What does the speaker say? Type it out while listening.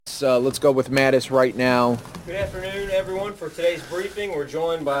Let's go with Mattis right now. Good afternoon, everyone. For today's briefing, we're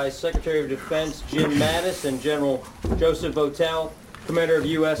joined by Secretary of Defense Jim Mattis and General Joseph Votel, Commander of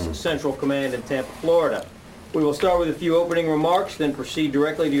U.S. Central Command in Tampa, Florida. We will start with a few opening remarks, then proceed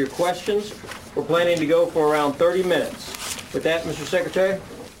directly to your questions. We're planning to go for around 30 minutes. With that, Mr. Secretary.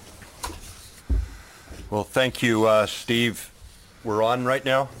 Well, thank you, Steve. We're on right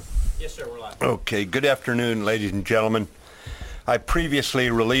now? Yes, sir, we're live. Okay, good afternoon, ladies and gentlemen. I previously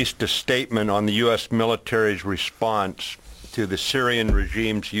released a statement on the U.S. military's response to the Syrian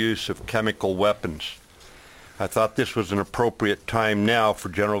regime's use of chemical weapons. I thought this was an appropriate time now for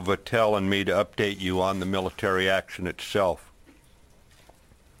General Votel and me to update you on the military action itself.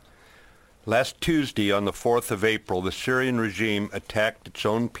 Last Tuesday, on the 4th of April, the Syrian regime attacked its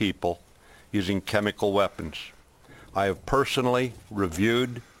own people using chemical weapons. I have personally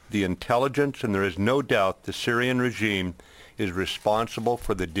reviewed the intelligence, and there is no doubt the Syrian regime is responsible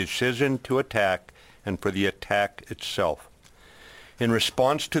for the decision to attack and for the attack itself. In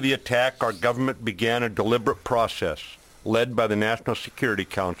response to the attack, our government began a deliberate process led by the National Security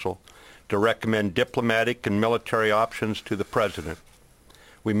Council to recommend diplomatic and military options to the President.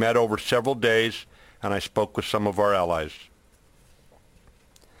 We met over several days, and I spoke with some of our allies.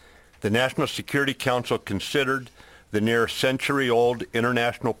 The National Security Council considered the near century-old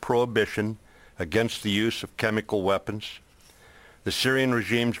international prohibition against the use of chemical weapons, the Syrian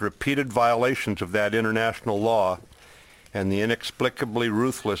regime's repeated violations of that international law, and the inexplicably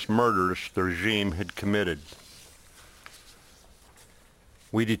ruthless murders the regime had committed.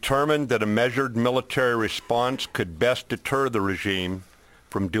 We determined that a measured military response could best deter the regime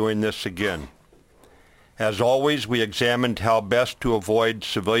from doing this again. As always, we examined how best to avoid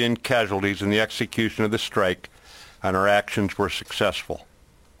civilian casualties in the execution of the strike, and our actions were successful.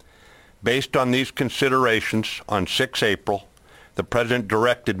 Based on these considerations, on 6 April, the President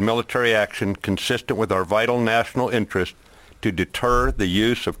directed military action consistent with our vital national interest to deter the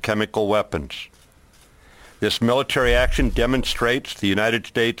use of chemical weapons. This military action demonstrates the United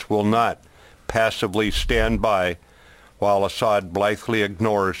States will not passively stand by while Assad blithely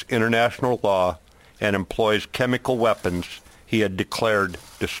ignores international law and employs chemical weapons he had declared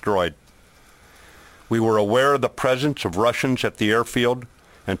destroyed. We were aware of the presence of Russians at the airfield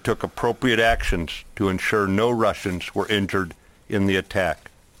and took appropriate actions to ensure no Russians were injured in the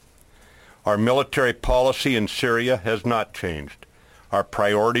attack. Our military policy in Syria has not changed. Our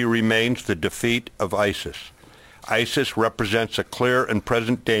priority remains the defeat of ISIS. ISIS represents a clear and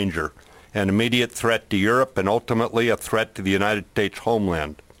present danger, an immediate threat to Europe, and ultimately a threat to the United States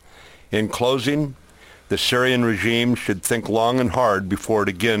homeland. In closing, the Syrian regime should think long and hard before it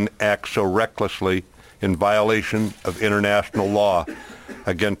again acts so recklessly in violation of international law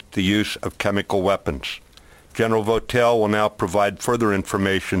against the use of chemical weapons. General Votel will now provide further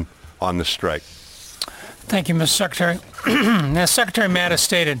information on the strike. Thank you, Mr. Secretary. As Secretary Mattis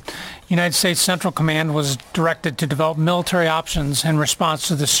stated, United States Central Command was directed to develop military options in response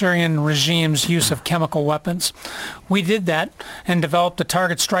to the Syrian regime's use of chemical weapons. We did that and developed a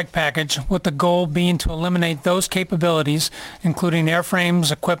target strike package with the goal being to eliminate those capabilities, including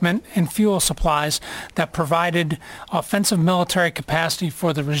airframes, equipment, and fuel supplies that provided offensive military capacity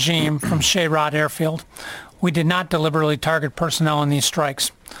for the regime from Shayrat Airfield. We did not deliberately target personnel in these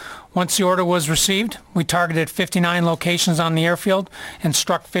strikes. Once the order was received, we targeted 59 locations on the airfield and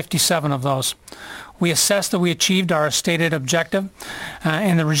struck 57 of those. We assessed that we achieved our stated objective,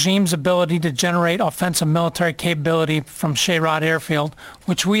 and the regime's ability to generate offensive military capability from Shayrat Airfield,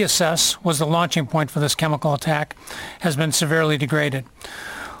 which we assess was the launching point for this chemical attack, has been severely degraded.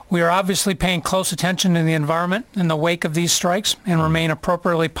 We are obviously paying close attention to the environment in the wake of these strikes and remain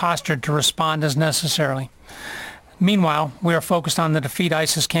appropriately postured to respond as necessary. Meanwhile, we are focused on the Defeat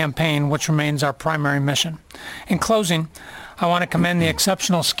ISIS campaign, which remains our primary mission. In closing, I want to commend the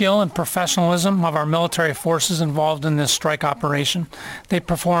exceptional skill and professionalism of our military forces involved in this strike operation. They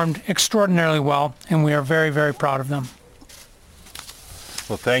performed extraordinarily well, and we are very, very proud of them.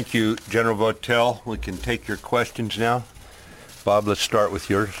 Well, thank you, General Votel. We can take your questions now. Bob, let's start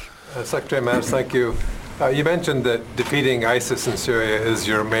with yours. Secretary Mattis, thank you. You mentioned that defeating ISIS in Syria is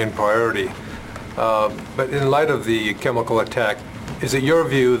your main priority. But in light of the chemical attack, is it your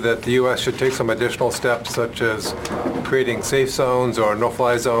view that the U.S. should take some additional steps, such as creating safe zones or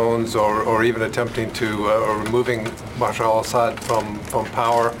no-fly zones, or even attempting to or removing Bashar al-Assad from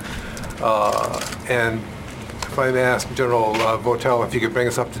power? And if I may ask General Votel if you could bring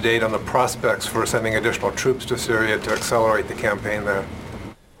us up to date on the prospects for sending additional troops to Syria to accelerate the campaign there.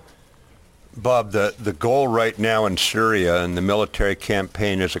 Bob, the goal right now in Syria and the military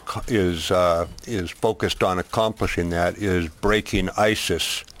campaign is focused on accomplishing that, is breaking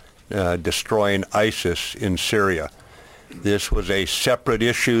ISIS destroying ISIS in Syria. This was a separate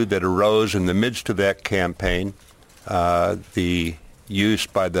issue that arose in the midst of that campaign, the use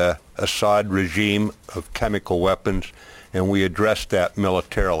by the Assad regime of chemical weapons, and we addressed that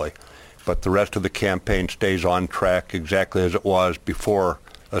militarily. But the rest of the campaign stays on track exactly as it was before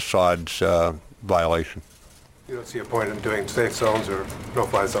Assad's violation. You don't see a point in doing safe zones or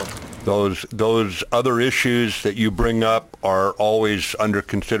no-fly zones? Those other issues that you bring up are always under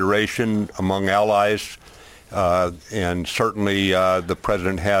consideration among allies, and certainly the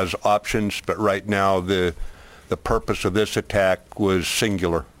president has options, but right now the purpose of this attack was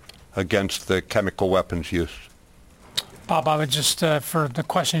singular against the chemical weapons use. Bob, I would just, for the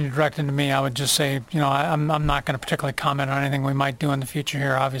question you directed to me, I would just say, I'm not going to particularly comment on anything we might do in the future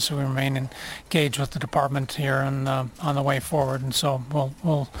here. Obviously, we remain engaged with the department here and on the way forward, and so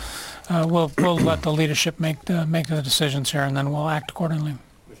we'll let the leadership make the decisions here, and then we'll act accordingly.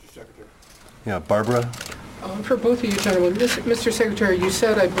 Mr. Secretary. Yeah, Barbara? For both of you gentlemen, Mr. Secretary, you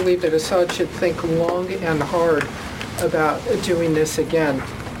said, I believe, that Assad should think long and hard about doing this again.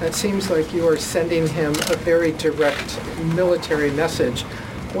 It seems like you are sending him a very direct military message.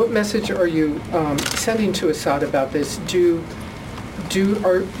 What message are you sending to Assad about this? What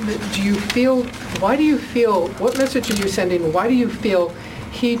message are you sending? Why do you feel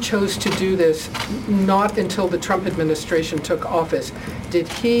he chose to do this not until the Trump administration took office? Did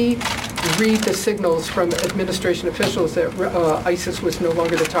he read the signals from administration officials that ISIS was no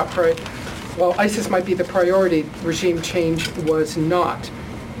longer the top priority? While ISIS might be the priority, regime change was not.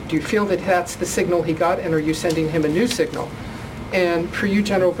 Do you feel that that's the signal he got, and are you sending him a new signal? And for you,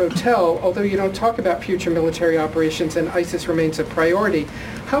 General Votel, although you don't talk about future military operations and ISIS remains a priority,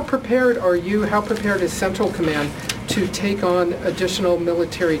 how prepared are you, how prepared is Central Command to take on additional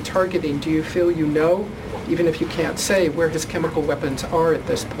military targeting? Do you feel you know, even if you can't say, where his chemical weapons are at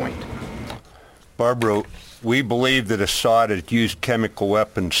this point? Barbara, we believe that Assad has used chemical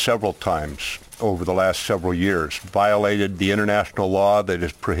weapons several times over the last several years, violated the international law that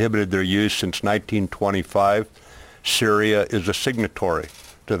has prohibited their use since 1925. Syria is a signatory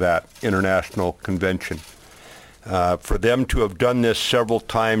to that international convention. For them to have done this several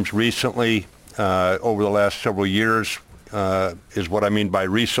times recently, over the last several years, is what I mean by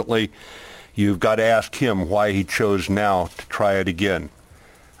recently. You've got to ask him why he chose now to try it again.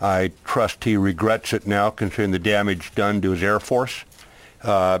 I trust he regrets it now, considering the damage done to his Air Force.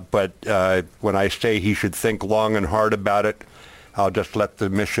 But when I say he should think long and hard about it, I'll just let the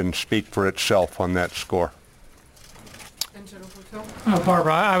mission speak for itself on that score. And General Votel?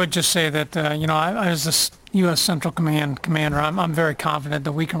 Barbara, I would just say that, as the U.S. Central Command commander, I'm very confident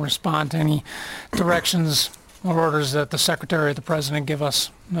that we can respond to any directions or orders that the Secretary or the President give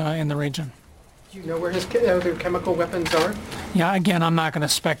us in the region. Do you know where his other chemical weapons are? Yeah, again, I'm not going to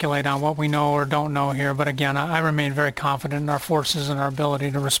speculate on what we know or don't know here, but again, I remain very confident in our forces and our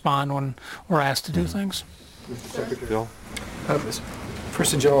ability to respond when we're asked to do things. Bill?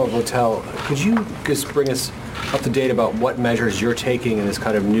 First to General Votel, could you just bring us up to date about what measures you're taking in this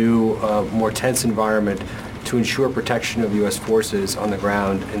kind of new, more tense environment to ensure protection of U.S. forces on the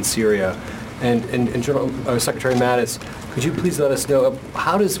ground in Syria? And General Secretary Mattis, could you please let us know,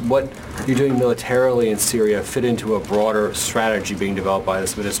 how does what you're doing militarily in Syria fit into a broader strategy being developed by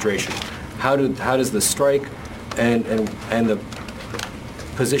this administration? How does the strike and the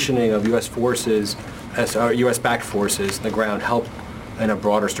positioning of U.S. forces, as U.S.-backed forces on the ground, help in a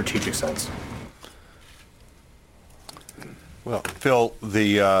broader strategic sense? Well, Phil,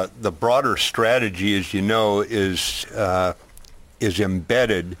 the broader strategy, as you know, is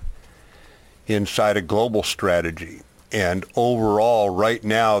embedded inside a global strategy. And overall, right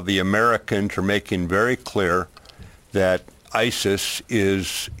now, the Americans are making very clear that ISIS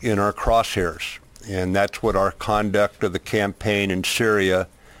is in our crosshairs. And that's what our conduct of the campaign in Syria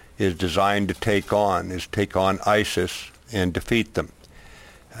is designed to take on ISIS and defeat them.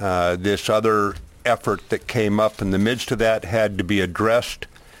 This other effort that came up in the midst of that had to be addressed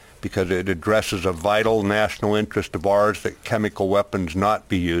because it addresses a vital national interest of ours that chemical weapons not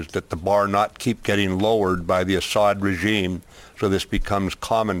be used, that the bar not keep getting lowered by the Assad regime so this becomes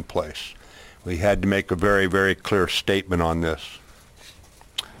commonplace. We had to make a very, very clear statement on this.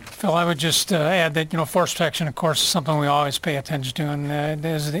 Phil, I would just add that, force protection, of course, is something we always pay attention to, and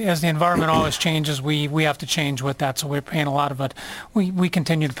as the environment always changes, we have to change with that. So we're paying a lot of it. We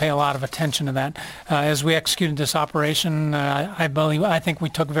continue to pay a lot of attention to that. As we executed this operation, I think we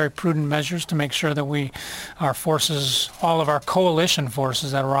took very prudent measures to make sure that our forces, all of our coalition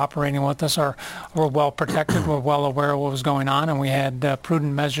forces that were operating with us, were well protected. We're well aware of what was going on, and we had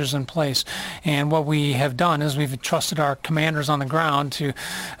prudent measures in place. And what we have done is we've trusted our commanders on the ground to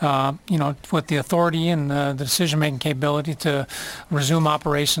with the authority and the decision-making capability to resume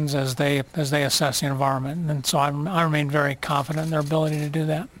operations as they assess the environment. And so I remain very confident in their ability to do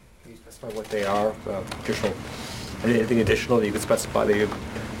that. Can you specify what they are? Anything additional that you could specify that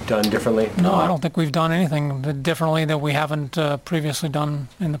you've done differently? No, I don't think we've done anything differently that we haven't previously done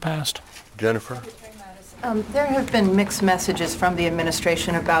in the past. Jennifer? There have been mixed messages from the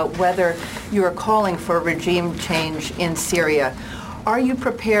administration about whether you are calling for regime change in Syria. Are you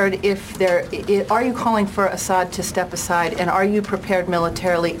prepared are you calling for Assad to step aside, and are you prepared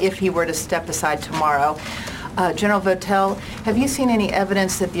militarily if he were to step aside tomorrow? General Votel, have you seen any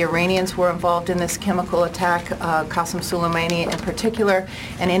evidence that the Iranians were involved in this chemical attack, Qasem Soleimani in particular,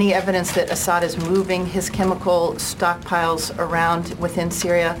 and any evidence that Assad is moving his chemical stockpiles around within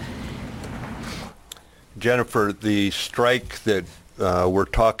Syria? Jennifer, the strike that we're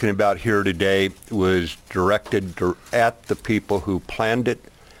talking about here today was directed at the people who planned it,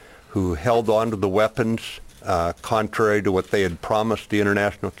 who held on to the weapons, contrary to what they had promised the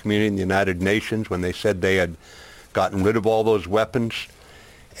international community and the United Nations when they said they had gotten rid of all those weapons.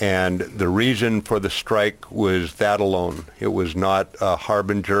 And the reason for the strike was that alone. It was not a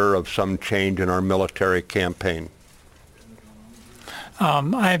harbinger of some change in our military campaign.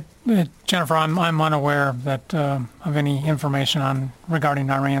 Jennifer, I'm unaware that of any information regarding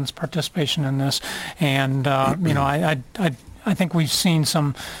Iran's participation in this, and I think we've seen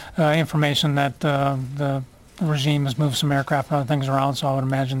some information that the regime has moved some aircraft and other things around. So I would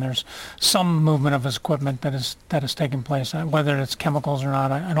imagine there's some movement of his equipment that is taking place. Whether it's chemicals or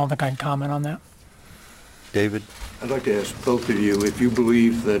not, I don't think I can comment on that. David? I'd like to ask both of you if you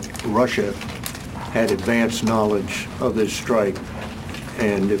believe that Russia had advanced knowledge of this strike,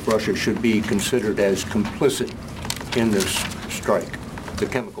 and if Russia should be considered as complicit in this strike, the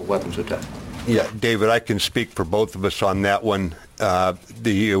chemical weapons attack. Yeah, David, I can speak for both of us on that one.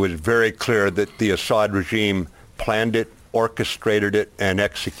 It was very clear that the Assad regime planned it, orchestrated it, and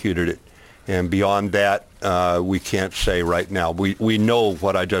executed it. And beyond that, we can't say right now. We know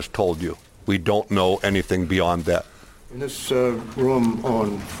what I just told you. We don't know anything beyond that. In this room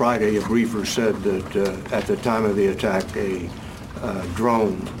on Friday, a briefer said that at the time of the attack, a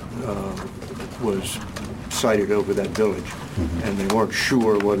drone was sighted over that village, and they weren't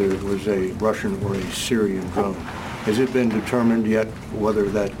sure whether it was a Russian or a Syrian drone. Has it been determined yet whether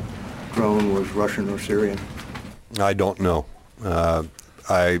that drone was Russian or Syrian? I don't know.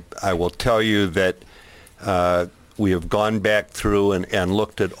 I will tell you that we have gone back through and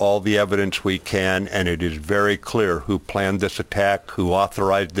looked at all the evidence we can, and it is very clear who planned this attack, who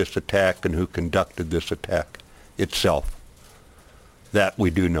authorized this attack, and who conducted this attack itself. That we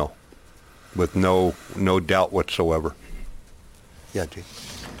do know, with no doubt whatsoever. Yeah, Gene.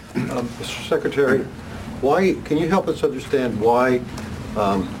 Mr. Secretary, can you help us understand why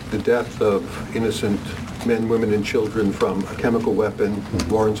the death of innocent men, women, and children from a chemical weapon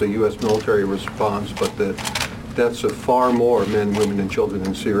warrants a U.S. military response, but the deaths of far more men, women, and children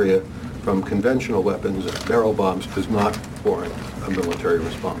in Syria from conventional weapons, barrel bombs, does not warrant a military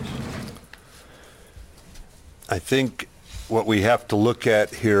response? I think what we have to look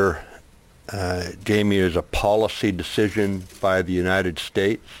at here, Jamie, is a policy decision by the United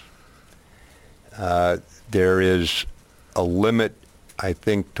States. There is a limit, I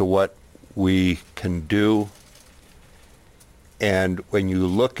think, to what we can do. And when you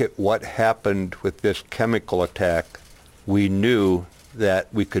look at what happened with this chemical attack, we knew that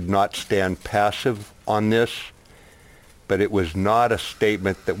we could not stand passive on this, but it was not a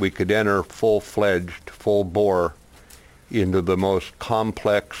statement that we could enter full-fledged, full-bore into the most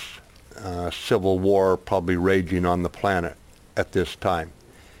complex civil war probably raging on the planet at this time.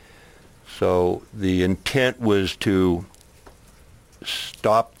 So the intent was to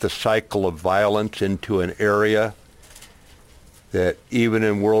stop the cycle of violence into an area that even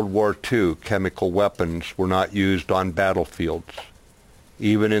in World War II, chemical weapons were not used on battlefields.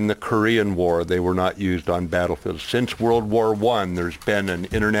 Even in the Korean War, they were not used on battlefields. Since World War I, there's been an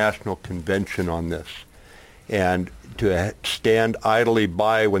international convention on this. And to stand idly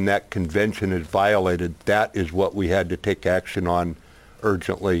by when that convention is violated, that is what we had to take action on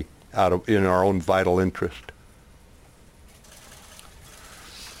urgently in our own vital interest.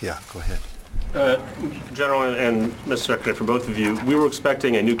 Yeah, go ahead. General and Mr. Secretary, for both of you, we were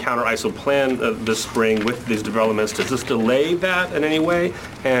expecting a new counter-ISIL plan this spring with these developments. Does this delay that in any way?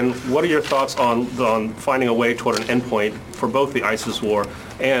 And what are your thoughts on finding a way toward an endpoint for both the ISIS war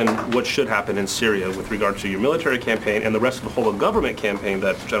and what should happen in Syria with regard to your military campaign and the rest of the whole of government campaign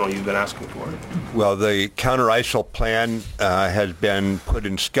that, General, you've been asking for? Well, the counter-ISIL plan has been put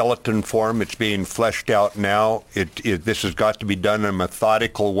in skeleton form. It's being fleshed out now. This has got to be done in a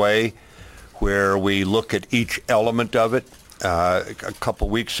methodical way, where we look at each element of it. A couple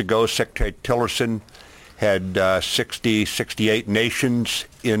weeks ago, Secretary Tillerson had 68 nations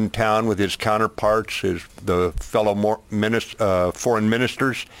in town with his counterparts, the fellow foreign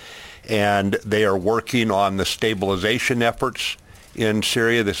ministers, and they are working on the stabilization efforts in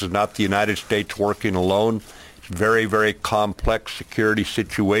Syria. This is not the United States working alone. It's a very, very complex security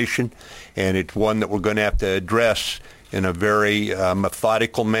situation, and it's one that we're going to have to address in a very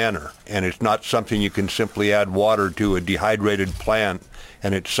methodical manner. And it's not something you can simply add water to a dehydrated plant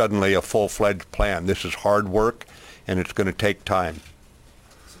and it's suddenly a full-fledged plan. This is hard work, and it's going to take time.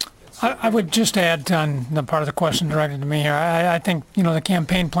 I would just add on the part of the question directed to me here. I think, the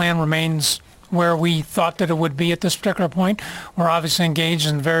campaign plan remains where we thought that it would be at this particular point. We're obviously engaged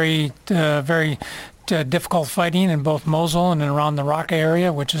in very difficult fighting in both Mosul and around the Raqqa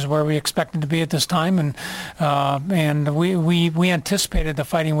area, which is where we expected to be at this time, and we anticipated the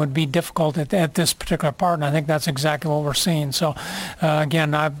fighting would be difficult at this particular part, and I think that's exactly what we're seeing. So,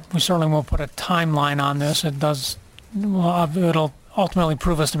 again, we certainly won't put a timeline on this. It'll ultimately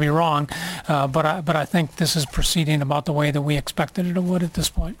prove us to be wrong, but I think this is proceeding about the way that we expected it would at this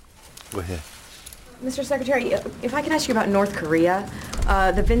point. Go ahead. Mr. Secretary, if I can ask you about North Korea,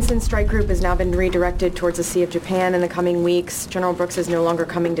 the Vinson Strike Group has now been redirected towards the Sea of Japan in the coming weeks. General Brooks is no longer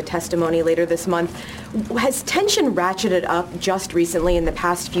coming to testimony later this month. Has tension ratcheted up just recently in the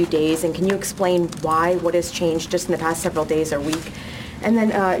past few days, and can you explain why? What has changed just in the past several days or week? And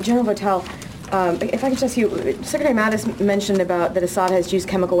then, General Votel, if I could just ask you, Secretary Mattis mentioned about that Assad has used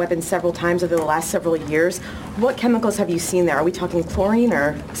chemical weapons several times over the last several years. What chemicals have you seen there? Are we talking chlorine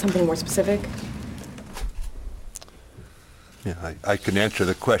or something more specific? Yeah, I can answer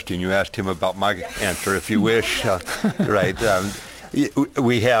the question. You asked him about my answer, if you wish. Right.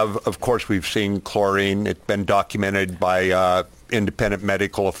 We have, of course, we've seen chlorine. It's been documented by independent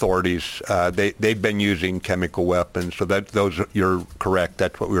medical authorities. They've been using chemical weapons. So you're correct.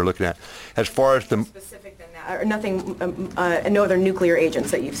 That's what we were looking at. As far as the specific than that, or nothing, no other nuclear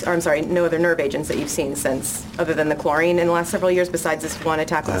agents that no other nerve agents that you've seen since, other than the chlorine in the last several years, besides this one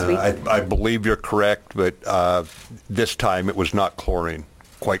attack last week? I believe you're correct, but this time it was not chlorine,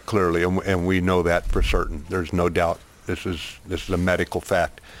 quite clearly, and we know that for certain. There's no doubt. This is a medical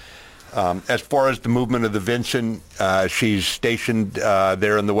fact. As far as the movement of the Vinson, she's stationed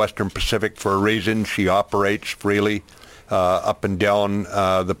there in the Western Pacific for a reason. She operates freely up and down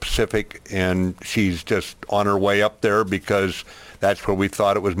the Pacific, and she's just on her way up there because that's where we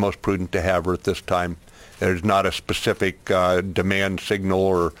thought it was most prudent to have her at this time. There's not a specific demand signal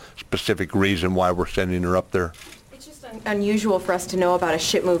or specific reason why we're sending her up there. It's just unusual for us to know about a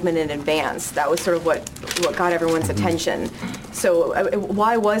ship movement in advance. That was sort of what got everyone's attention. So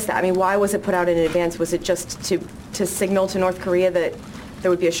why was that? I mean, why was it put out in advance? Was it just to signal to North Korea that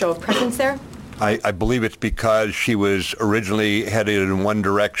there would be a show of presence there? I believe it's because she was originally headed in one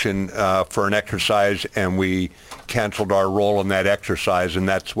direction for an exercise, and we canceled our role in that exercise, and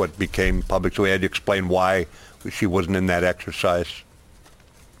that's what became public. So we had to explain why she wasn't in that exercise.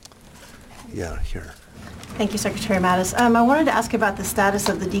 Yeah, here. Thank you, Secretary Mattis. I wanted to ask about the status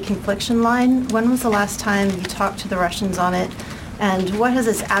of the deconfliction line. When was the last time you talked to the Russians on it? And what has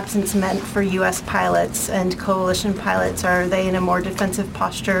its absence meant for U.S. pilots and coalition pilots? Are they in a more defensive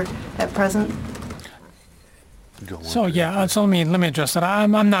posture at present? So let me address that.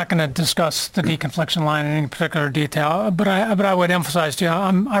 I'm not going to discuss the deconfliction line in any particular detail, but I would emphasize to you,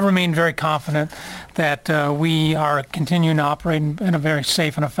 I remain very confident that we are continuing to operate in a very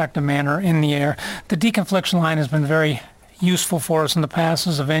safe and effective manner in the air. The deconfliction line has been very useful for us in the past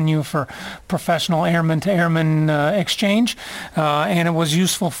as a venue for professional airman-to-airman exchange, and it was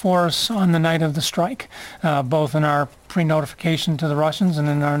useful for us on the night of the strike, both in our pre-notification to the Russians and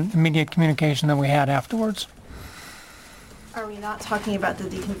in our immediate communication that we had afterwards. Are we not talking about the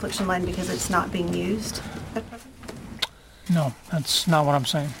deconfliction line because it's not being used at present? No, that's not what I'm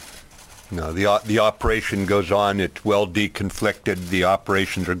saying. No, the operation goes on. It's well deconflicted. The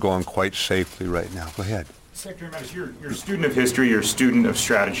operations are going quite safely right now. Go ahead. Secretary Mattis, you're a student of history, you're a student of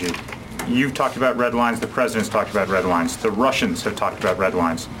strategy. You've talked about red lines, the president's talked about red lines, the Russians have talked about red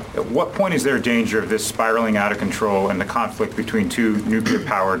lines. At what point is there a danger of this spiraling out of control and the conflict between two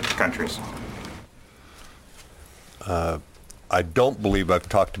nuclear-powered countries? I don't believe I've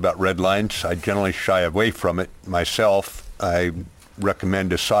talked about red lines. I generally shy away from it myself. I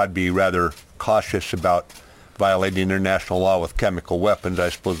recommend Assad be rather cautious about violating international law with chemical weapons. I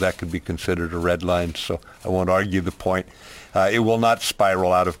suppose that could be considered a red line, so I won't argue the point. It will not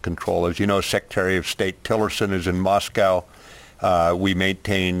spiral out of control. As you know, Secretary of State Tillerson is in Moscow. We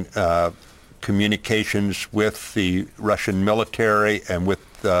maintain communications with the Russian military and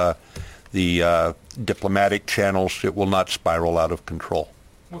with the diplomatic channels. It will not spiral out of control.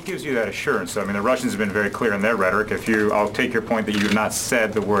 What gives you that assurance? I mean, the Russians have been very clear in their rhetoric. I'll take your point that you have not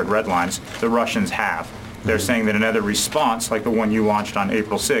said the word red lines. The Russians have. They're saying that another response, like the one you launched on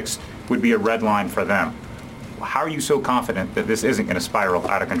April 6th, would be a red line for them. How are you so confident that this isn't going to spiral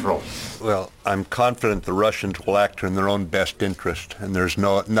out of control? Well, I'm confident the Russians will act in their own best interest, and there's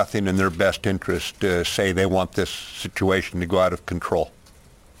nothing in their best interest to say they want this situation to go out of control.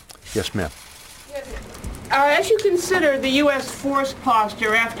 Yes, ma'am. As you consider the U.S. force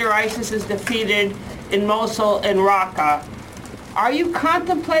posture after ISIS is defeated in Mosul and Raqqa, are you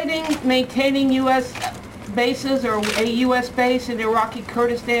contemplating maintaining U.S. bases or a U.S. base in Iraqi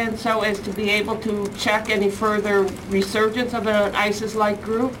Kurdistan so as to be able to check any further resurgence of an ISIS-like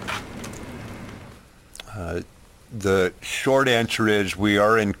group? The short answer is we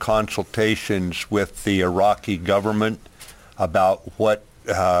are in consultations with the Iraqi government about what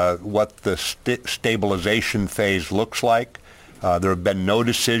the stabilization phase looks like. There have been no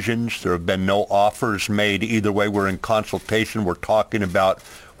decisions. There have been no offers made. Either way, we're in consultation. We're talking about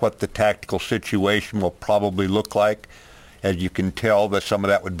what the tactical situation will probably look like. As you can tell, that some of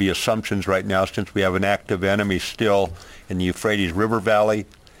that would be assumptions right now, since we have an active enemy still in the Euphrates River Valley,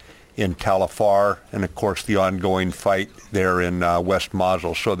 in Tal Afar, and of course the ongoing fight there in West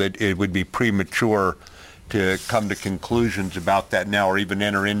Mosul. So that it would be premature to come to conclusions about that now, or even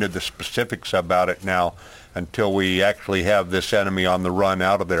enter into the specifics about it now, until we actually have this enemy on the run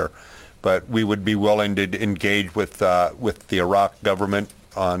out of there. But we would be willing to engage with the Iraq government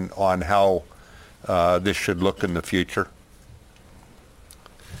on how this should look in the future.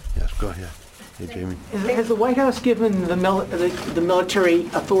 Yes, go ahead. Hey, Jamie. Has the White House given the military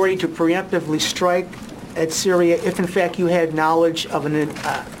authority to preemptively strike at Syria if, in fact, you had knowledge of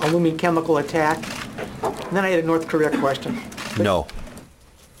a looming chemical attack? And then I had a North Korea question. No.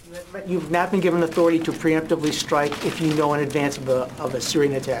 You've not been given authority to preemptively strike if you know in advance of a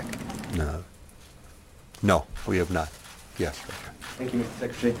Syrian attack? No. No, we have not. Yes. Thank you, Mr.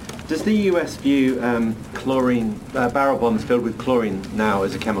 Secretary. Does the U.S. view chlorine, barrel bombs filled with chlorine now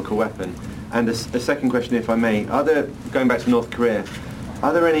as a chemical weapon? And a second question, if I may, going back to North Korea,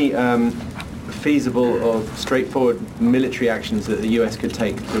 are there any feasible or straightforward military actions that the U.S. could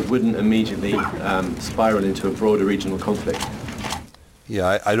take that wouldn't immediately spiral into a broader regional conflict?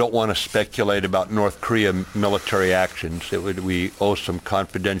 Yeah, I don't want to speculate about North Korea military actions. We owe some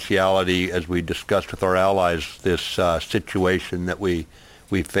confidentiality as we discussed with our allies this situation that we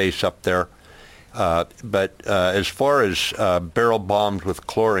face up there. But as far as barrel bombs with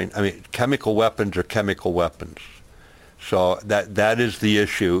chlorine, I mean, chemical weapons are chemical weapons. So that is the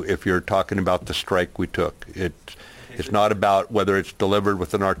issue if you're talking about the strike we took. It's not about whether it's delivered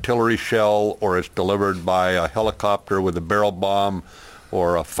with an artillery shell or it's delivered by a helicopter with a barrel bomb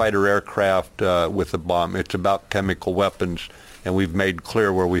or a fighter aircraft with a bomb. It's about chemical weapons, and we've made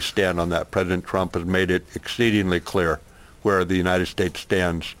clear where we stand on that. President Trump has made it exceedingly clear where the United States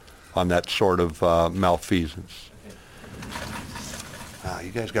stands on that sort of malfeasance. Wow,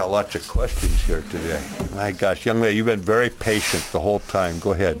 you guys got lots of questions here today. My gosh, young lady, you've been very patient the whole time.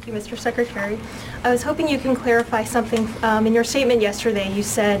 Go ahead. Thank you, Mr. Secretary. I was hoping you can clarify something. In your statement yesterday, you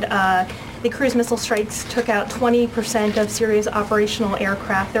said the cruise missile strikes took out 20% of Syria's operational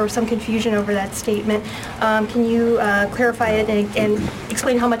aircraft. There was some confusion over that statement. Can you clarify it and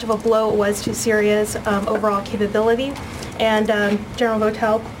explain how much of a blow it was to Syria's overall capability? And General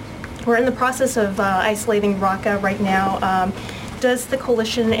Votel, we're in the process of isolating Raqqa right now. Does the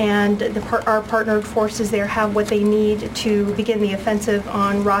coalition and our partnered forces there have what they need to begin the offensive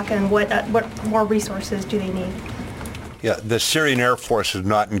on Raqqa, and what more resources do they need? Yeah, the Syrian Air Force is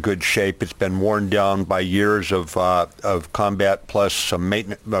not in good shape. It's been worn down by years of combat plus some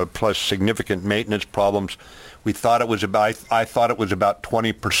maintenance, plus significant maintenance problems. I thought it was about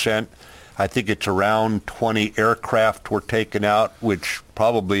 20%. I think it's around 20 aircraft were taken out, which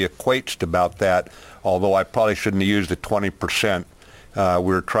probably equates to about that, although I probably shouldn't have used the 20%.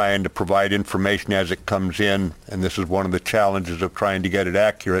 We're trying to provide information as it comes in, and this is one of the challenges of trying to get it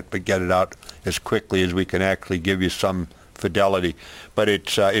accurate, but get it out as quickly as we can actually give you some fidelity. But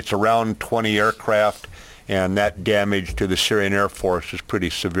it's around 20 aircraft, and that damage to the Syrian Air Force is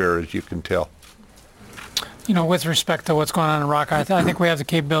pretty severe, as you can tell. with respect to what's going on in Raqqa, I think we have the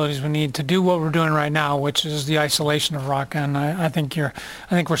capabilities we need to do what we're doing right now, which is the isolation of Raqqa, and I think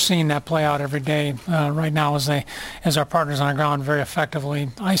we're seeing that play out every day right now as our partners on the ground very effectively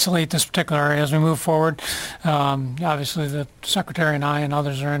isolate this particular area as we move forward. Obviously, the Secretary and I and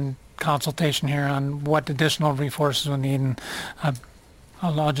others are in consultation here on what additional resources we need, and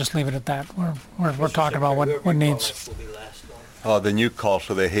I'll just leave it at that. We're talking about what needs. Oh, then you call,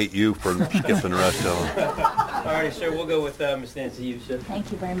 so they hate you for skipping the rest of them. All right, sir, we'll go with Ms. Nancy Youssef.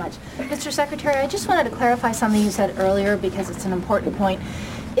 Thank you very much. Mr. Secretary, I just wanted to clarify something you said earlier because it's an important point.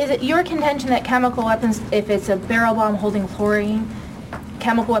 Is it your contention that chemical weapons, if it's a barrel bomb holding chlorine,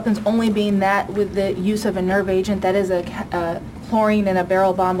 chemical weapons only being that with the use of a nerve agent, that is a chlorine in a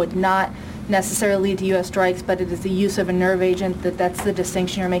barrel bomb would not necessarily lead to U.S. strikes, but it is the use of a nerve agent, that's the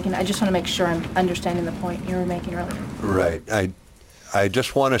distinction you're making? I just want to make sure I'm understanding the point you were making earlier. Right. I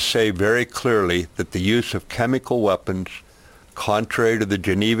just want to say very clearly that the use of chemical weapons, contrary to the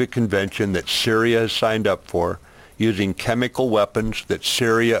Geneva Convention that Syria has signed up for, using chemical weapons that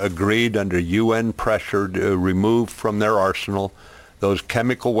Syria agreed under UN pressure to remove from their arsenal, those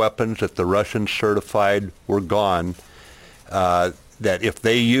chemical weapons that the Russians certified were gone, that if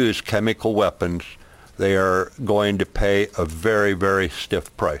they use chemical weapons, they are going to pay a very, very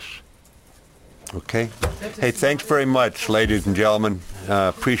stiff price. Okay? Hey, thanks very much, ladies and gentlemen.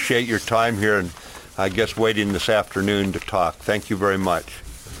 Appreciate your time here, and I guess waiting this afternoon to talk. Thank you very much.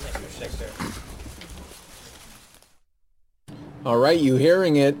 All right, you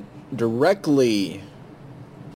hearing it directly